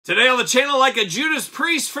Today on the channel, like a Judas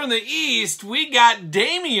Priest from the East, we got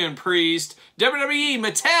Damian Priest, WWE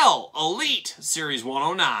Mattel Elite Series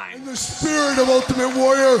 109. And the spirit of Ultimate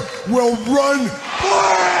Warrior will run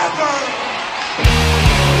forever!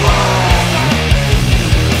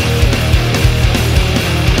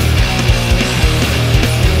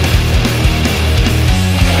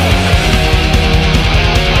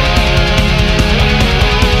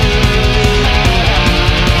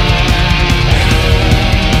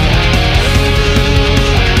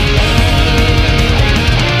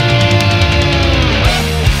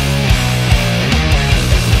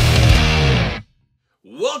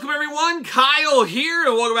 Kyle here,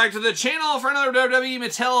 and welcome back to the channel for another WWE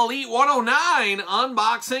Mattel Elite 109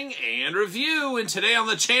 unboxing and review. And today on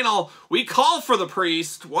the channel, we call for the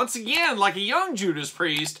Priest, once again, like a young Judas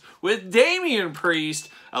Priest, with Damian Priest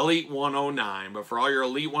Elite 109. But for all your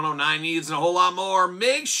Elite 109 needs and a whole lot more,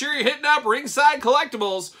 make sure you're hitting up Ringside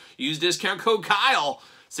Collectibles. Use discount code Kyle.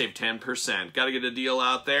 Save 10%. Got to get a deal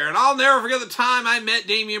out there. And I'll never forget the time I met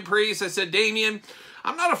Damian Priest. I said, Damian,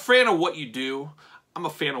 I'm not a fan of what you do. I'm a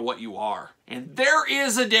fan of what you are. And there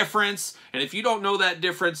is a difference. And if you don't know that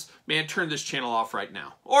difference, man, turn this channel off right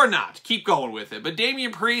now. Or not. Keep going with it. But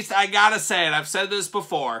Damian Priest, I gotta say it, I've said this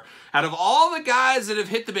before, out of all the guys that have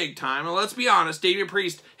hit the big time, and let's be honest, Damian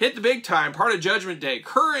Priest hit the big time, part of Judgment Day,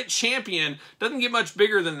 current champion, doesn't get much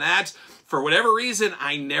bigger than that. For whatever reason,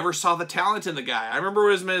 I never saw the talent in the guy. I remember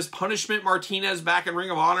it was his Punishment Martinez back in Ring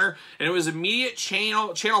of Honor, and it was immediate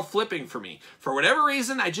channel flipping for me. For whatever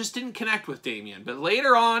reason, I just didn't connect with Damian. But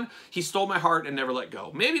later on, he stole my heart and never let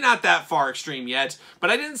go. Maybe not that far extreme yet, but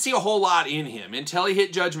I didn't see a whole lot in him until he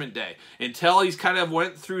hit Judgment Day. Until he's kind of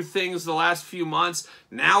went through things the last few months.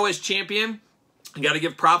 Now as champion, you got to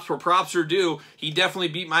give props where props are due. He definitely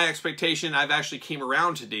beat my expectation. I've actually came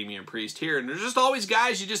around to Damian Priest here. And there's just always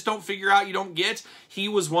guys you just don't figure out, you don't get. He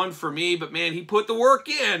was one for me, but man, he put the work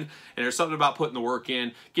in. And there's something about putting the work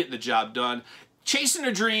in, getting the job done. Chasing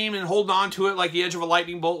a dream and holding on to it like the edge of a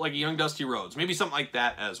lightning bolt, like a young Dusty Rhodes. Maybe something like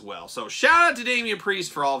that as well. So shout out to Damian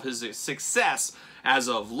Priest for all of his success as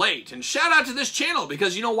of late. And shout out to this channel,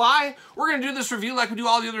 because you know why? We're going to do this review like we do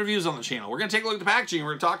all the other reviews on the channel. We're going to take a look at the packaging, and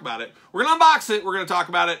we're going to talk about it. We're going to unbox it, we're going to talk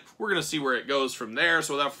about it, we're going to see where it goes from there.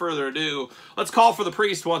 So without further ado, let's call for the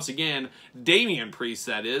Priest once again. Damian Priest,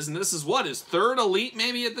 that is. And this is what, his third Elite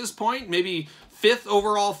maybe at this point? Maybe fifth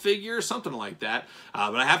overall figure, something like that.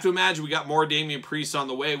 But I have to imagine we got more Damian Priest on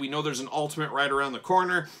the way. We know there's an Ultimate right around the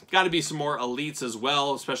corner. Got to be some more Elites as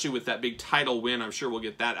well, especially with that big title win. I'm sure we'll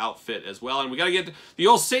get that outfit as well. And we got to get the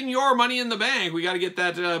old Senior Money in the Bank. We got to get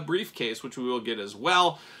that briefcase, which we will get as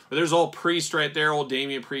well. But there's old Priest right there, old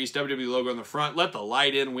Damian Priest, WWE logo on the front. Let the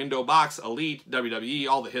light in, window box, Elite, WWE,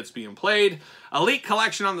 all the hits being played. Elite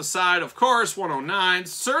collection on the side, of course, 109.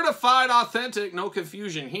 Certified authentic, no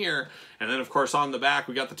confusion here. And then, of course, on the back,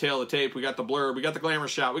 we got the tail of the tape, we got the blurb, we got the glamour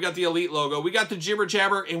shot, we got the Elite logo, we got the jibber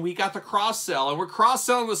jabber, and we got the cross-sell. And we're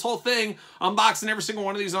cross-selling this whole thing, unboxing every single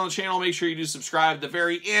one of these on the channel. Make sure you do subscribe. At the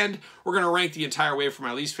very end, we're going to rank the entire way from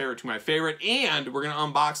my least favorite to my favorite, and we're going to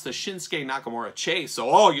unbox the Shinsuke Nakamura chase. So,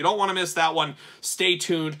 oh, you don't want to miss that one. Stay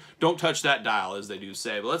tuned. Don't touch that dial, as they do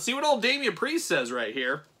say. But let's see what old Damian Priest says right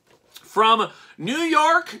here. From New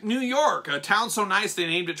York, New York, a town so nice they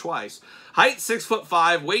named it twice. Height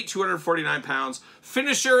 6'5", weight 249 pounds.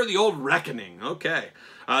 Finisher, the old Reckoning. Okay.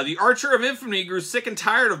 The Archer of Infamy grew sick and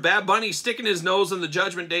tired of Bad Bunny sticking his nose in the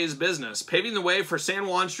Judgment Day's business, paving the way for San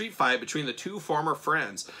Juan street fight between the two former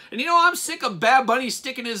friends. And you know, I'm sick of Bad Bunny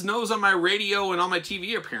sticking his nose on my radio and on my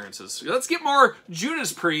TV appearances. Let's get more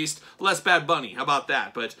Judas Priest, less Bad Bunny. How about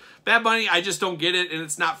that? But Bad Bunny, I just don't get it, and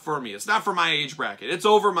it's not for me. It's not for my age bracket. It's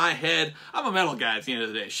over my head. I'm a metal guy at the end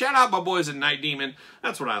of the day. Shout out my boys at Night Demon.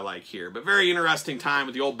 That's what I like here. But very interesting time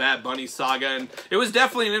with the old Bad Bunny saga, and it was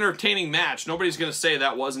definitely an entertaining match. Nobody's going to say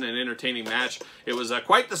that wasn't an entertaining match. It was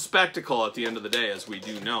quite the spectacle at the end of the day, as we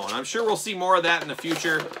do know. And I'm sure we'll see more of that in the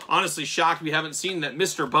future. Honestly, shocked we haven't seen that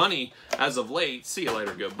Mr. Bunny as of late. See you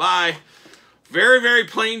later. Goodbye. Very, very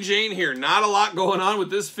plain Jane here. Not a lot going on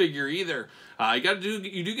with this figure either.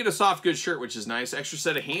 You do get a soft goods shirt, which is nice. Extra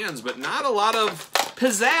set of hands, but not a lot of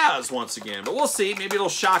pizzazz once again. But we'll see. Maybe it'll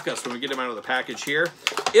shock us when we get him out of the package here.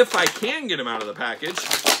 If I can get him out of the package.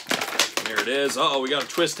 There it is. Uh-oh, we got a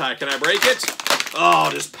twist tie. Can I break it?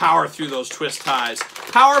 Oh, just power through those twist ties.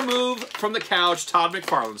 Power move from the couch, Todd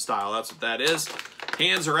McFarlane style. That's what that is.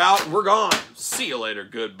 Hands are out, and we're gone. See you later.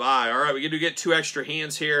 Goodbye. All right, we do get two extra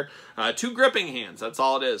hands here. 2 gripping hands. That's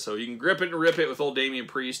all it is. So you can grip it and rip it with old Damian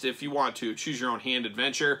Priest if you want to. Choose your own hand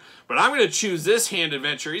adventure. But I'm going to choose this hand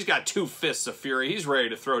adventure. He's got 2 fists of fury. He's ready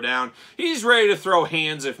to throw down. He's ready to throw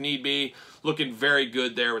hands if need be. Looking very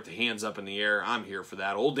good there with the hands up in the air. I'm here for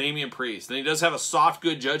that. Old Damian Priest. Then he does have a soft,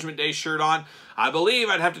 good Judgment Day shirt on. I believe,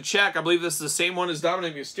 I'd have to check, I believe this is the same one as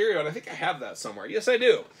Dominic Mysterio, and I think I have that somewhere. Yes, I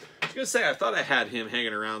do. I was going to say, I thought I had him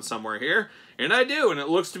hanging around somewhere here, and I do, and it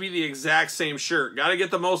looks to be the exact same shirt. Got to get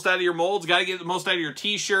the most out of your molds. Got to get the most out of your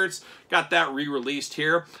t-shirts. Got that re-released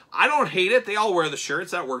here. I don't hate it. They all wear the shirts.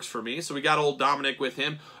 That works for me. So we got old Dominic with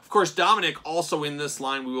him. Of course, Dominic also in this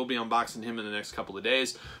line. We will be unboxing him in the next couple of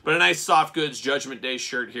days. But a nice soft goods Judgment Day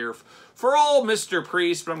shirt here for old Mr.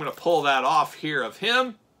 Priest. But I'm going to pull that off here of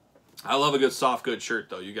him. I love a good soft goods shirt,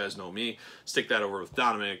 though. You guys know me. Stick that over with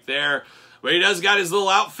Dominic there. But he does got his little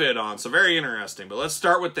outfit on, so very interesting. But let's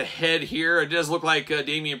start with the head here. It does look like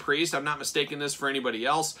Damian Priest. I'm not mistaking this for anybody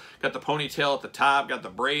else. Got the ponytail at the top, got the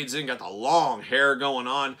braids in, got the long hair going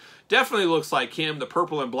on. Definitely looks like him. The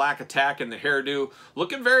purple and black attack and the hairdo.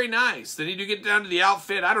 Looking very nice. Then you do get down to the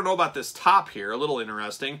outfit. I don't know about this top here. A little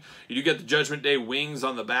interesting. You do get the Judgment Day wings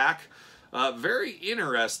on the back. Very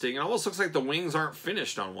interesting. It almost looks like the wings aren't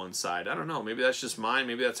finished on one side. I don't know. Maybe that's just mine.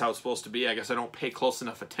 Maybe that's how it's supposed to be. I guess I don't pay close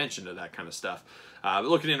enough attention to that kind of stuff. But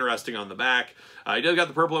looking interesting on the back. You does got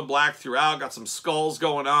the purple and black throughout. Got some skulls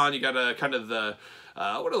going on. You got a kind of the...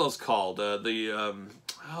 what are those called?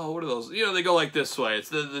 Oh, what are those? You know, they go like this way. It's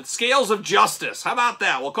the scales of justice. How about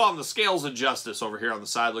that? We'll call them the scales of justice over here on the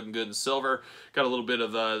side, looking good in silver. Got a little bit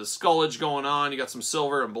of the skullage going on. You got some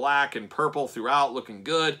silver and black and purple throughout, looking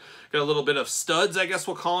good. Got a little bit of studs, I guess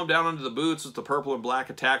we'll call them, down under the boots with the purple and black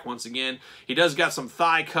attack once again. He does got some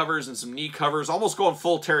thigh covers and some knee covers, almost going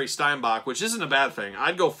full Terry Steinbach, which isn't a bad thing.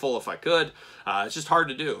 I'd go full if I could. It's just hard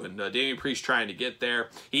to do, and Damian Priest trying to get there.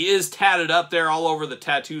 He is tatted up there all over the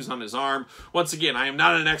tattoos on his arm. Once again, I am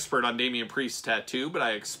not an expert on Damian Priest's tattoo, but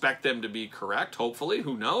I expect them to be correct, hopefully.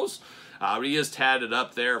 Who knows? But he is tatted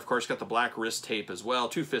up there. Of course, got the black wrist tape as well.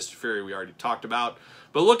 2 Fists of Fury we already talked about.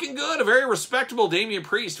 But looking good. A very respectable Damian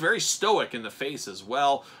Priest. Very stoic in the face as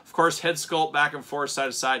well. Of course, head sculpt back and forth, side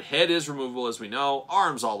to side. Head is removable, as we know.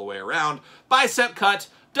 Arms all the way around. Bicep cut.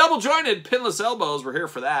 Double jointed pinless elbows. We're here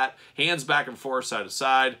for that. Hands back and forth, side to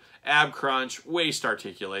side. Ab crunch. Waist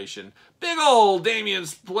articulation. Big old Damian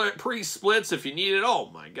Priest splits if you need it.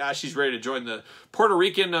 Oh my gosh, he's ready to join the Puerto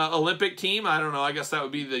Rican Olympic team. I don't know. I guess that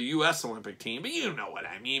would be the U.S. Olympic team. But you know what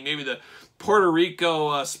I mean. Maybe the Puerto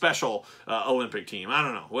Rico special Olympic team. I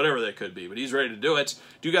don't know. Whatever they could be. But he's ready to do it.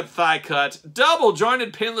 Do got the thigh cut. Double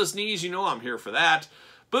jointed pinless knees. You know I'm here for that.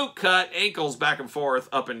 Boot cut, ankles back and forth,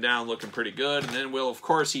 up and down, looking pretty good. And then will, of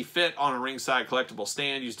course, he fit on a ringside collectible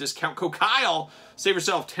stand. Use discount code Kyle. Save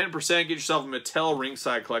yourself 10%. Get yourself a Mattel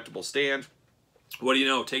ringside collectible stand. What do you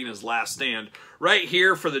know? Taking his last stand right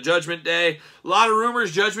here for the Judgment Day. A lot of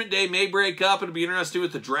rumors Judgment Day may break up. It'll be interesting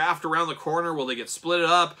with the draft around the corner. Will they get split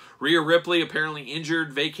up? Rhea Ripley apparently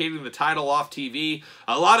injured, vacating the title off TV.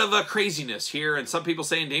 A lot of craziness here, and some people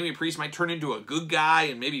saying Damian Priest might turn into a good guy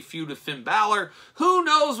and maybe feud with Finn Balor. Who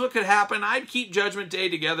knows what could happen? I'd keep Judgment Day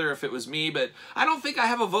together if it was me, but I don't think I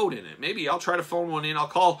have a vote in it. Maybe I'll try to phone one in. I'll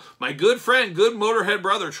call my good friend, good Motorhead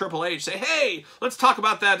brother, Triple H. Say, hey, let's talk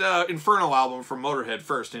about that Inferno album from Motorhead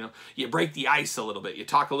first. You know, you break the ice a little bit. You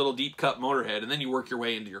talk a little deep cut Motorhead, and then you work your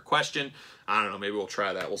way into your question. I don't know, maybe we'll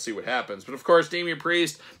try that. We'll see what happens. But of course, Damian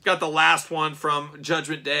Priest got the last one from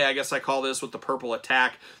Judgment Day. I guess I call this with the purple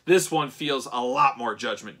attack. This one feels a lot more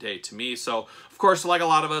Judgment Day to me. So, of course, like a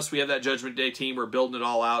lot of us, we have that Judgment Day team. We're building it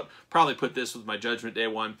all out. Probably put this with my Judgment Day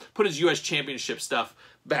one. Put his U.S. Championship stuff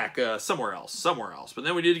back somewhere else. But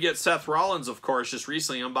then we did get Seth Rollins, of course, just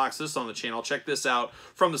recently unboxed this on the channel. Check this out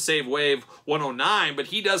from the Save Wave 109. But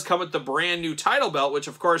he does come with the brand new title belt, which,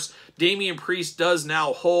 of course, Damian Priest does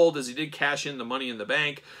now hold, as he did cash in the Money in the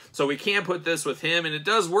Bank. So we can put this with him, and it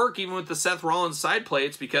does work even with the Seth Rollins side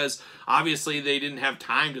plates, because obviously they didn't have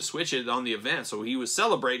time to switch it on the event, so he was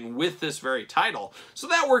celebrating with this very title. So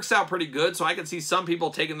that works out pretty good. So I can see some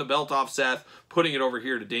people taking the belt off Seth, putting it over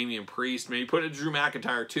here to Damian Priest, maybe put it to Drew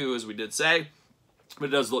McIntyre too, as we did say. But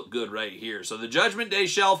it does look good right here. So the Judgment Day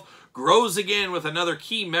shelf grows again with another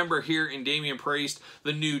key member here in Damian Priest,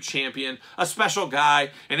 the new champion, a special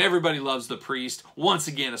guy, and everybody loves the Priest. Once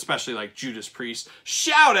again, especially like Judas Priest.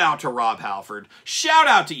 Shout out to Rob Halford. Shout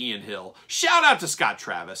out to Ian Hill. Shout out to Scott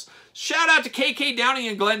Travis. Shout out to KK Downey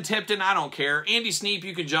and Glenn Tipton. I don't care. Andy Sneap,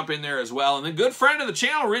 you can jump in there as well. And the good friend of the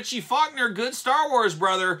channel, Richie Faulkner, good Star Wars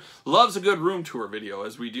brother, loves a good room tour video,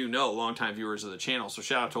 as we do know, longtime viewers of the channel. So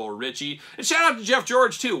shout out to old Richie. And shout out to Jeff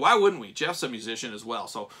George, too. Why wouldn't we? Jeff's a musician as well.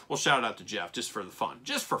 So we'll shout out to Jeff just for the fun.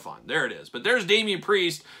 Just for fun. There it is. But there's Damian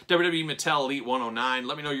Priest, WWE Mattel Elite 109.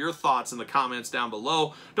 Let me know your thoughts in the comments down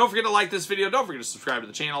below. Don't forget to like this video. Don't forget to subscribe to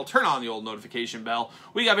the channel. Turn on the old notification bell.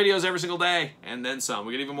 We got videos every single day and then some.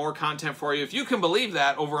 We got even more content for you. If you can believe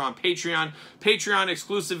that, over on Patreon. Patreon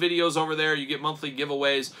exclusive videos over there. You get monthly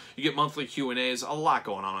giveaways. You get monthly Q&As. A lot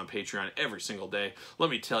going on Patreon every single day. Let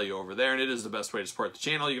me tell you over there. And it is the best way to support the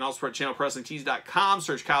channel. You can also support channelpressingtees.com.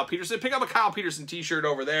 Search Kyle Peterson. Pick up a Kyle Peterson t-shirt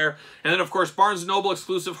over there. And then, of course, Barnes & Noble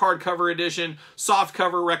exclusive hardcover edition. Soft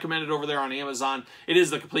cover recommended over there on Amazon. It is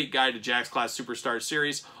the complete guide to Jakks Class Superstar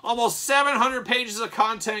Series. Almost 700 pages of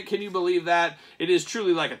content. Can you believe that? It is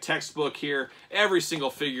truly like a textbook here. Every single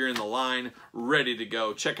figure in the line ready to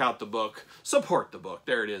go. Check out the book. Support the book.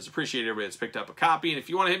 There it is. Appreciate everybody that's picked up a copy. And if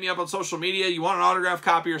you want to hit me up on social media, you want an autographed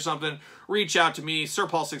copy or something, reach out to me,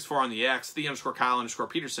 SirPaul64 on the X,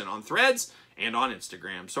 _Kyle_Peterson on Threads and on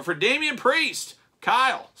Instagram. So for Damian Priest,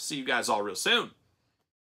 Kyle, see you guys all real soon.